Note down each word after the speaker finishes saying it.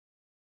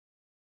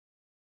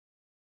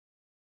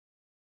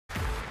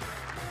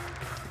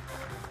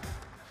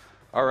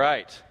All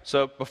right,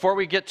 so before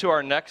we get to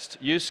our next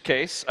use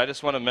case, I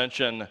just want to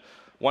mention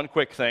one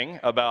quick thing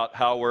about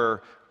how we're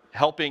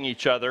helping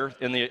each other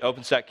in the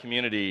OpenStack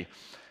community.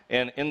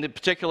 And in the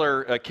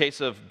particular case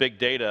of big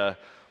data,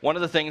 one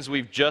of the things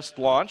we've just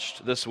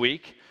launched this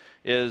week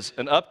is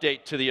an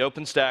update to the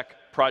OpenStack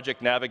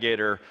Project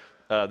Navigator.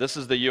 This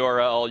is the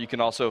URL. You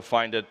can also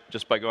find it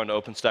just by going to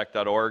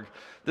openstack.org.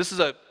 This is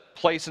a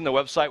place in the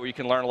website where you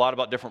can learn a lot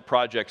about different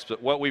projects,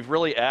 but what we've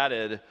really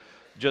added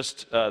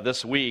just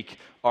this week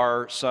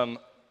are some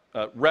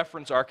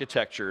reference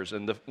architectures,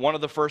 and one of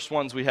the first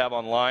ones we have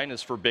online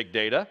is for big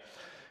data.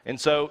 And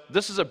so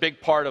this is a big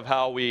part of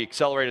how we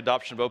accelerate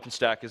adoption of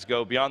OpenStack, is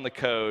go beyond the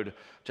code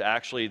to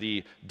actually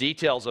the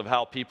details of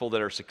how people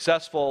that are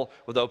successful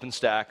with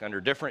OpenStack under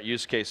different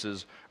use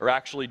cases are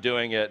actually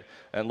doing it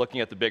and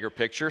looking at the bigger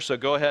picture. So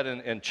go ahead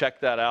and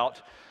check that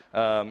out,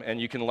 and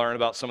you can learn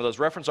about some of those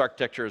reference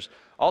architectures.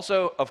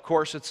 Also, of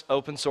course, it's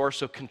open source,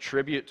 so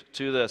contribute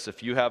to this.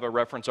 If you have a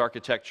reference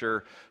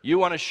architecture you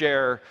want to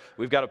share,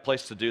 we've got a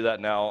place to do that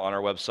now on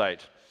our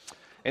website.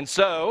 And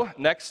so,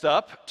 next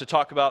up, to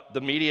talk about the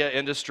media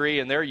industry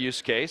and their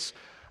use case,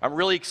 I'm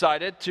really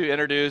excited to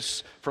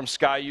introduce from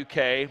Sky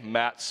UK,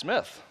 Matt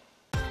Smith.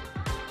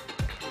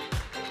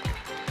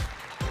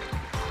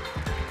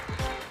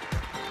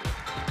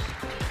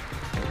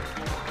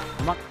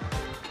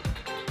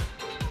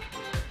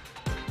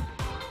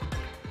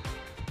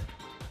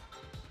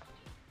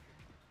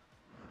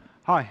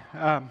 Hi,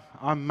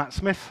 I'm Matt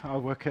Smith. I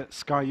work at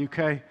Sky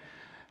UK,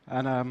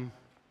 and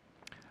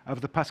over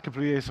the past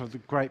couple of years, I've had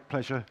the great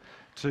pleasure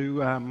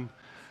to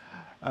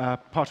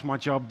part of my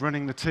job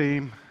running the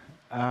team,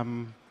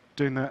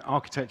 doing the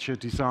architecture,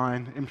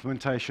 design,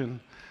 implementation,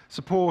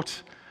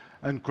 support,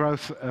 and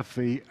growth of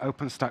the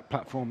OpenStack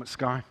platform at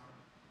Sky.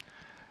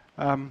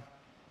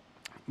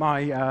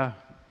 My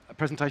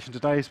presentation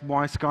today is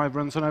why Sky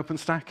runs on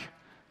OpenStack.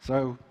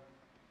 So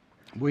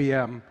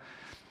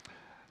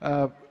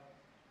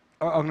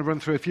I'm going to run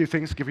through a few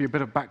things, give you a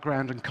bit of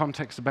background and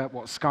context about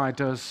what Sky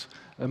does,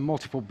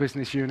 multiple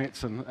business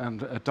units,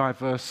 and a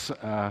diverse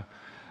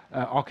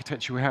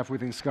architecture we have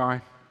within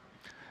Sky,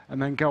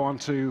 and then go on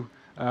to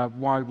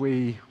why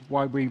we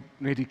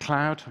needed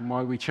cloud and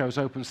why we chose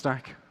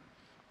OpenStack.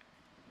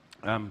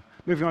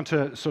 Moving on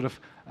to sort of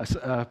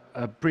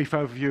a brief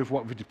overview of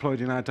what we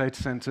deployed in our data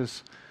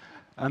centers,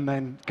 and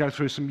then go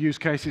through some use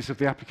cases of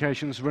the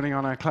applications running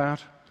on our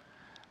cloud,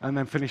 and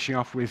then finishing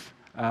off with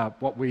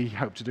what we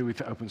hope to do with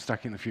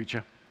OpenStack in the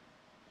future.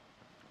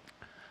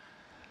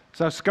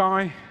 So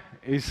Sky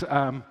is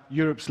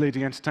Europe's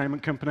leading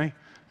entertainment company,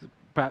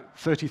 about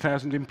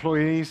 30,000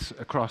 employees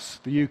across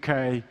the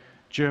UK,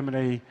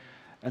 Germany,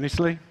 and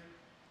Italy.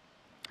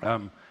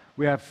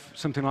 We have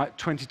something like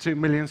 22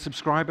 million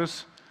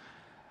subscribers,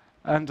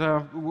 and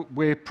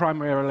we're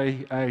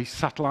primarily a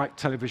satellite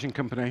television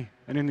company.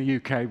 And in the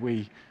UK,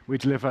 we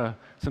deliver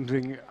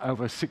something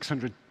over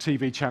 600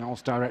 TV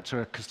channels direct to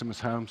our customers'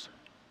 homes.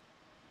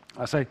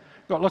 I say,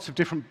 we've got lots of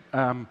different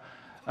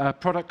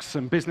products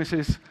and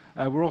businesses.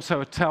 We're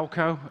also a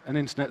telco, an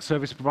internet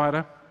service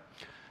provider.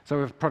 So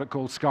we have a product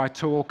called Sky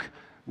Talk,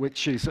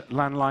 which is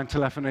landline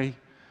telephony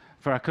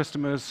for our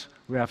customers.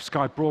 We have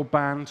Sky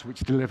Broadband, which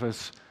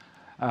delivers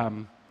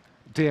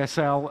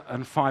DSL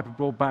and fiber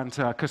broadband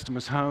to our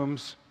customers'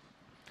 homes.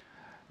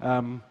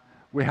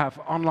 We have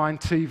online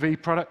TV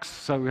products.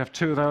 So we have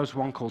two of those,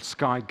 one called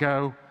Sky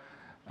Go,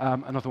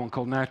 another one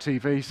called Now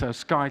TV. So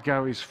Sky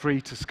Go is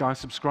free to Sky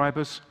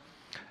subscribers.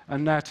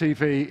 And Now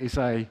TV is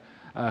a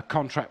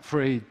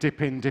contract-free,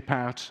 dip-in,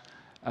 dip-out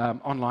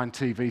online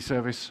TV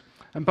service.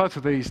 And both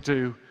of these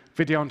do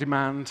video on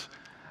demand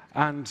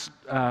and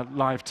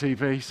live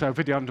TV. So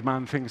video on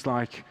demand, things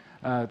like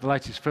the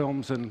latest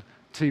films and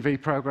TV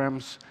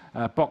programs,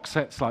 box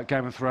sets like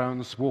Game of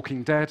Thrones,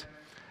 Walking Dead.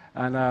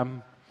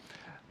 And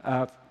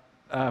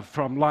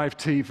from live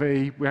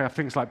TV, we have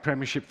things like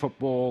Premiership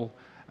football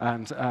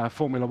and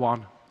Formula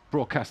One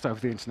broadcast over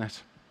the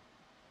internet.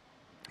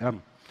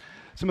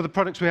 Some of the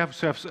products we have,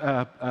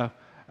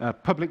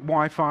 public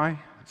Wi-Fi.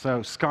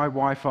 So Sky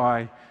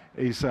Wi-Fi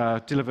is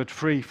delivered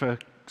free for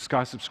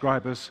Sky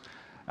subscribers,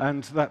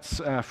 and that's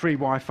free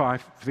Wi-Fi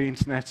for the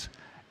internet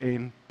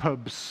in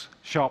pubs,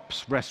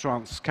 shops,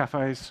 restaurants,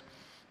 cafes.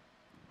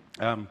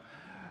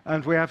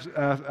 And we have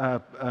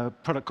a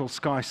product called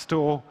Sky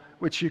Store,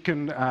 which you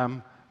can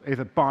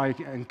either buy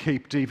and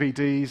keep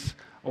DVDs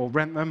or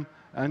rent them,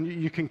 and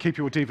you can keep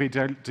your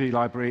DVD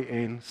library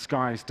in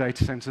Sky's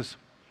data centers,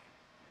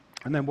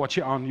 and then watch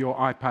it on your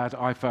iPad,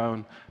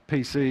 iPhone,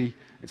 PC,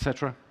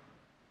 etc.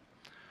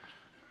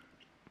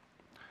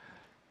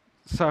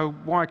 So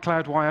why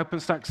cloud, why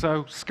OpenStack?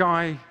 So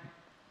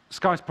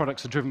Sky's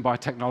products are driven by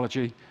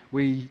technology.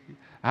 We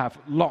have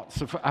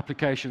lots of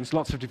applications,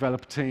 lots of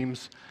developer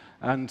teams,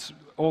 and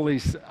all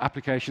these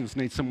applications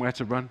need somewhere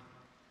to run.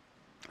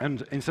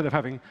 And instead of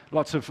having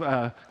lots of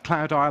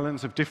cloud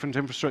islands of different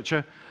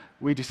infrastructure,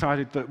 we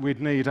decided that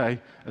we'd need a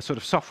sort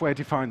of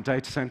software-defined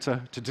data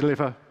center to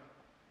deliver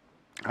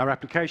our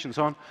applications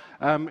on,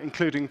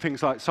 including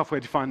things like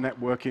software-defined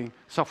networking,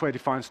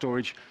 software-defined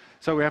storage.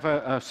 So we have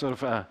a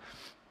sort of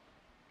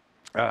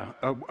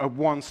a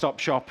one-stop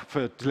shop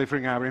for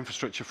delivering our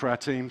infrastructure for our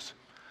teams.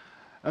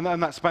 And then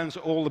that spans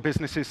all the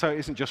businesses, so it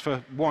isn't just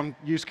for one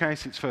use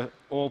case, it's for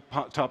all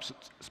parts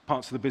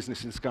of the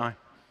business in Sky.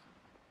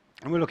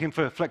 And we're looking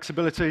for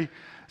flexibility,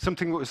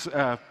 something that was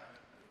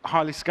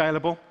highly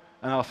scalable.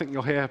 And I think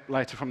you'll hear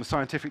later from the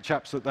scientific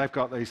chaps that they've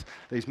got these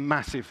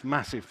massive,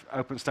 massive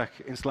OpenStack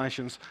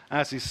installations.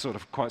 Ours is sort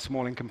of quite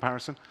small in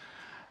comparison.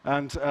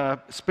 And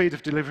speed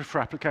of delivery for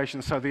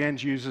applications, so the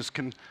end users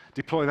can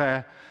deploy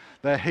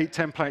their heat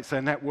templates,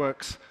 their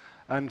networks,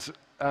 and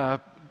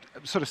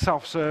sort of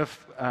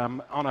self-serve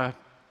on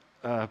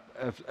a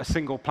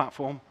single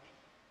platform.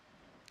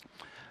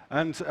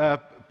 And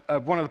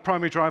one of the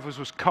primary drivers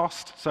was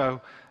cost.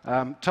 So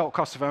total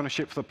cost of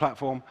ownership for the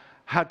platform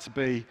had to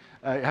be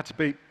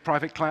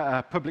public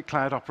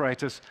cloud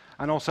operators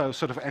and also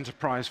sort of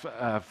enterprise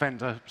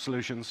vendor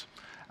solutions.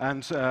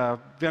 And the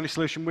only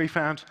solution we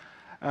found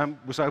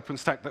was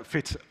OpenStack that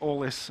fit all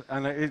this,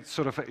 and it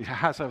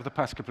has over the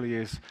past couple of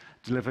years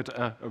delivered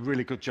a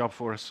really good job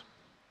for us.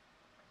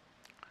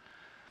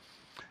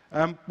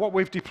 What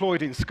we've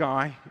deployed in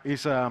Sky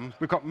is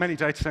we've got many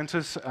data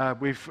centers.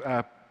 We've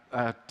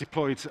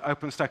deployed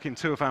OpenStack in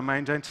 2 of our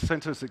main data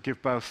centers that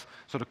give both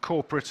sort of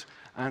corporate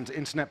and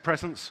internet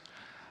presence.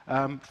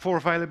 4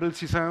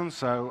 availability zones,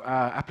 so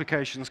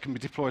applications can be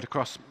deployed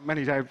across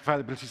many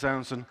availability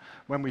zones, and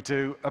when we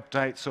do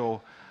updates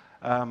or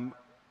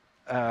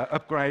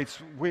upgrades,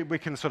 we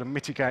can sort of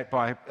mitigate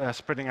by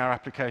spreading our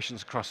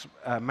applications across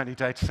many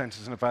data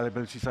centers and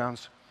availability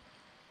zones.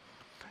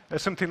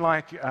 There's something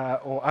like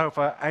or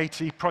over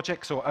 80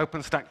 projects or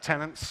OpenStack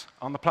tenants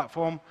on the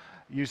platform,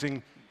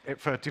 using it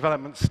for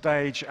development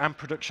stage and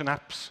production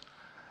apps.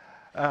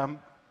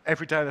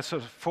 Every day there's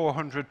sort of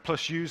 400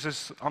 plus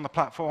users on the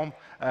platform,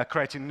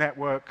 creating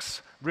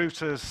networks,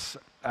 routers,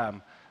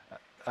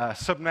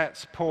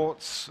 subnets,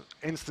 ports,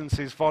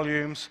 instances,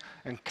 volumes,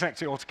 and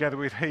connect it all together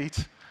with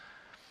heat.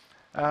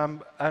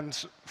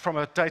 And from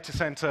a data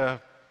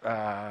center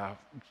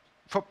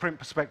footprint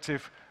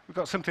perspective, we've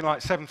got something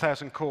like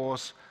 7,000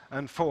 cores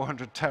and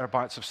 400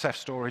 terabytes of Ceph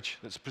storage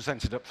that's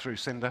presented up through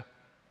Cinder.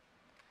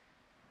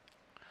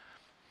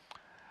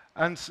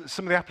 And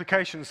some of the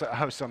applications that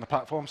are hosted on the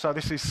platform. So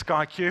this is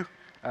SkyQ,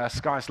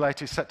 Sky's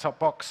latest set-top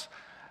box.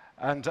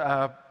 And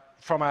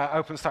from our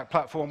OpenStack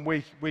platform,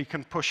 we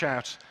can push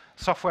out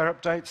software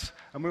updates,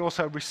 and we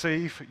also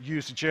receive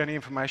user journey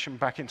information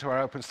back into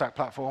our OpenStack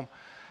platform.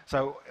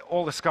 So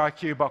all the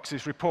SkyQ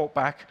boxes report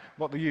back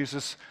how the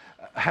users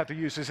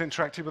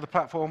interacted with the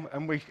platform,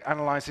 and we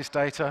analyze this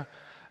data,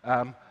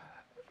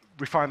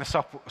 refine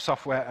the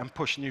software, and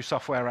push new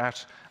software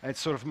out. And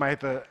it's sort of made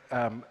the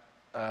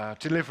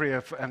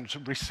delivery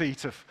and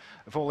receipt of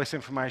all this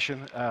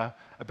information a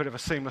bit of a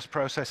seamless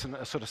process and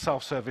a sort of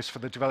self-service for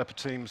the developer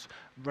teams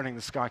running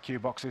the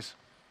SkyQ boxes.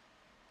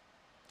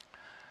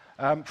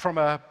 From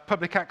a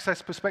public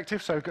access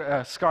perspective, so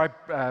Sky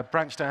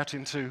branched out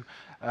into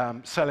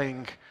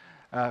selling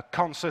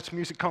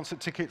music concert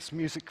tickets,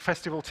 music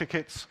festival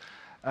tickets,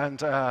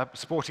 and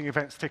sporting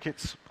events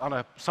tickets on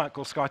a site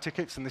called Sky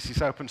Tickets, and this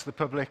is open to the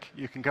public.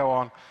 You can go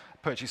on,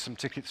 purchase some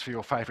tickets for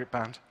your favorite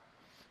band.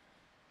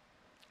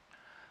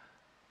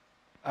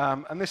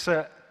 And this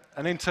is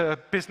an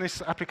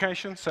inter-business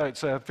application, so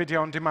it's a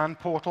video-on-demand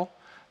portal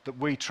that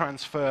we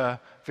transfer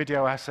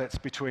video assets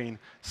between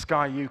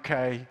Sky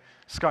UK,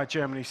 Sky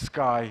Germany,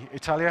 Sky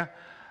Italia,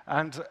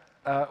 and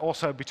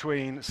also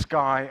between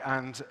Sky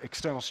and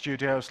external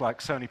studios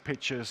like Sony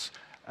Pictures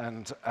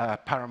and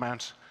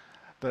Paramount.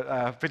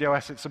 The video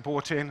assets are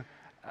brought in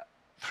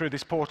through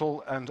this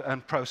portal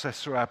and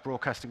processed through our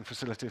broadcasting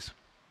facilities.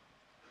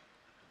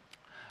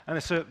 And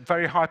it's a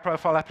very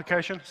high-profile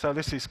application. So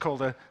this is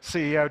called a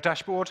CEO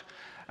dashboard,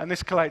 and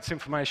this collates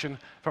information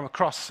from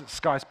across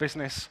Sky's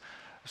business.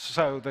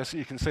 So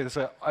you can see there's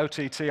an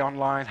OTT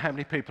online, how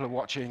many people are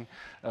watching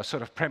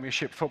sort of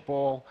Premiership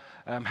football,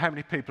 how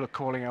many people are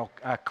calling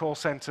our call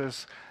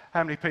centers,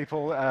 how many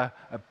people are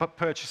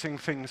purchasing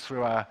things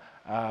through our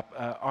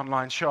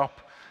online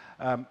shop,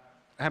 how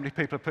many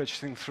people are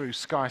purchasing through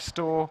Sky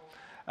Store,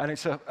 and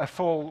it's a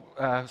full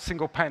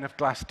single pane of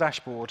glass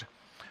dashboard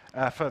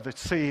for the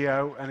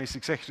CEO and his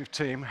executive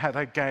team, how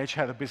they gauge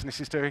how the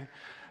business is doing.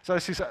 So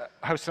this is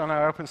hosted on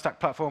our OpenStack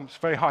platform. It's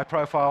very high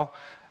profile,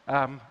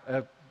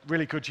 a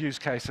really good use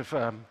case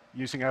of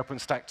using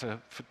OpenStack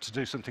to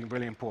do something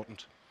really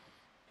important.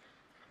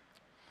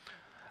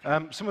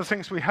 Some of the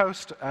things we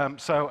host,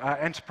 so our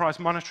enterprise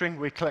monitoring,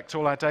 we collect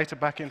all our data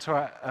back into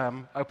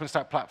our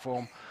OpenStack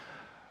platform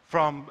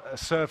from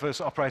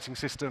servers, operating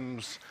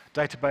systems,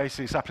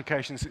 databases,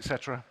 applications,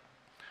 etc.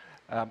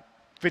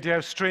 Video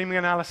streaming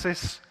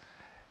analysis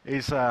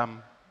is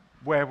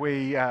where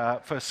we,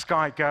 for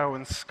Sky Go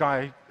and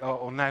Sky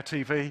or Now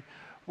TV,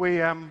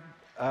 we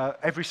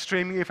every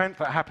streaming event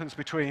that happens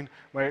between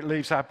where it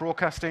leaves our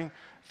broadcasting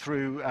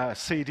through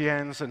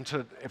CDNs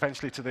and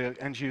eventually to the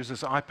end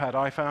user's iPad,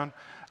 iPhone,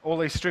 all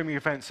these streaming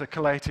events are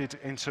collated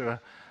into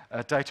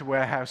a data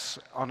warehouse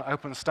on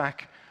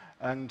OpenStack.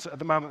 And at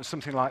the moment, there's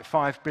something like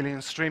 5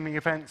 billion streaming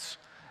events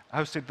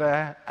hosted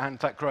there, and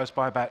that grows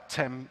by about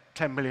 10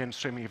 million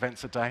streaming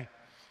events a day.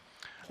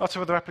 Lots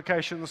of other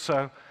applications,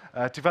 so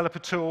developer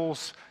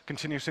tools,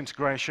 continuous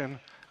integration,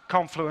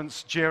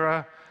 Confluence,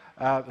 Jira.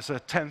 There's a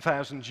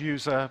 10,000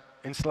 user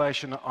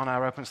installation on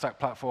our OpenStack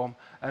platform,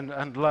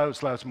 and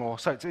loads more.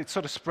 So it's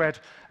sort of spread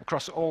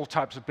across all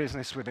types of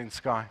business within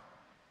Sky.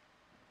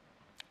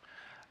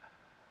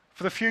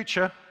 For the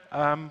future,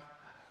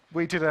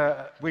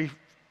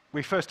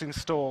 we first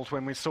installed,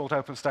 when we installed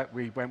OpenStack,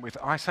 we went with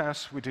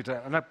Icehouse. We did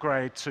an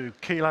upgrade to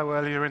Kilo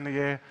earlier in the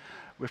year.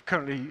 We've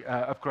currently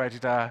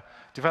upgraded our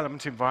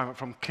development environment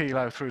from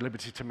Kilo through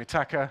Liberty to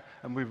Mitaka,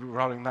 and we'll be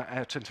rolling that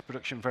out into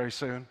production very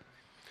soon.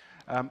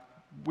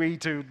 We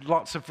do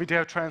lots of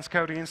video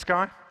transcoding in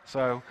Sky.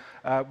 So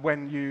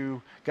when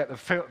you get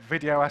the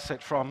video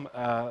asset from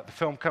the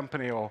film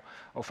company or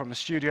from the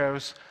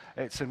studios,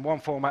 it's in one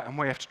format, and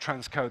we have to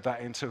transcode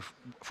that into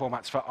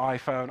formats for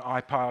iPhone,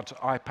 iPad,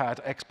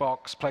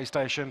 Xbox,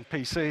 PlayStation,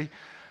 PC.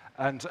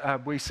 And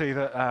we see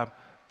that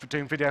for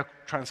doing video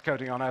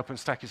transcoding on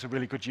OpenStack is a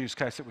really good use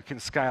case that we can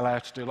scale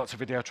out, do lots of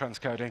video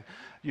transcoding,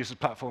 use the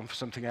platform for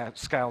something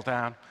else, scale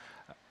down.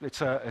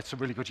 It's a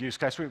really good use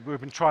case. We've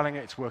been trialing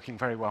it. It's working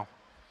very well.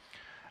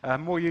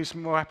 More use,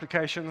 more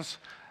applications.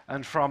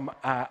 And from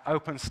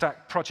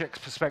OpenStack projects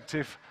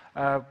perspective,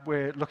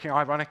 we're looking at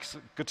Ironic. It's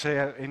good to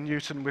hear in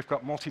Newton we've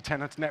got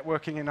multi-tenant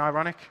networking in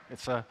Ironic.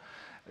 It's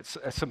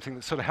something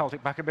that sort of held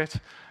it back a bit.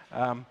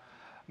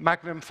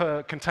 Magnum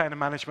for container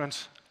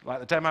management, like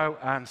the demo,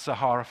 and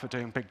Sahara for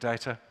doing big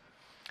data.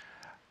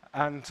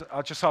 And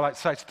I'd just like to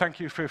say thank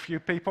you for a few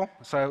people.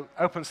 So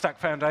OpenStack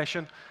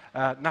Foundation,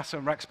 NASA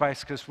and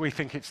Rackspace, because we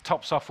think it's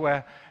top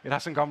software. It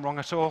hasn't gone wrong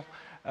at all.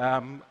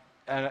 And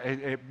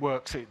it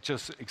works. It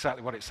does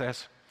exactly what it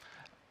says.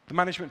 The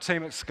management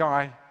team at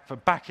Sky for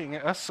backing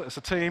us as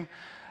a team.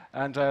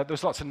 And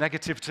there's lots of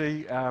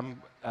negativity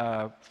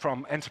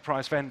from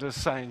enterprise vendors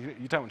saying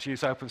you don't want to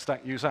use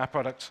OpenStack, use our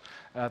product.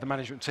 The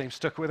management team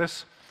stuck with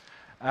us.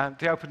 And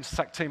the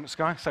OpenStack team at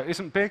Sky, so it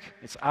isn't big.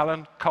 It's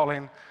Alan,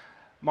 Colin,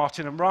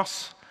 Martin and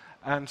Ross,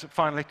 and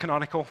finally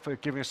Canonical for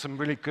giving us some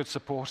really good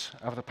support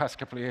over the past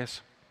couple of years.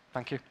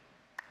 Thank you.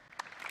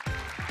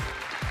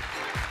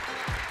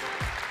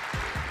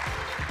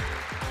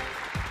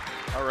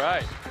 All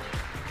right.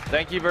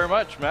 Thank you very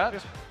much, Matt.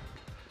 Cheers.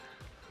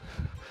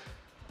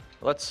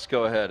 Let's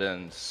go ahead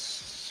and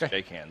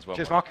shake hands.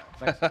 Cheers, Mark.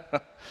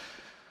 Thanks.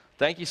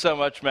 Thank you so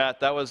much,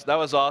 Matt. That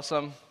was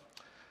awesome.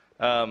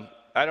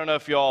 I don't know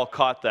if you all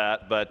caught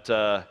that, but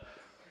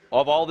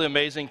of all the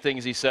amazing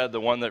things he said,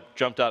 the one that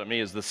jumped out at me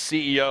is the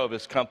CEO of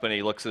his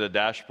company looks at a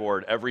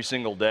dashboard every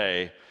single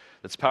day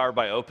that's powered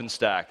by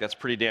OpenStack. That's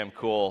pretty damn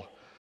cool.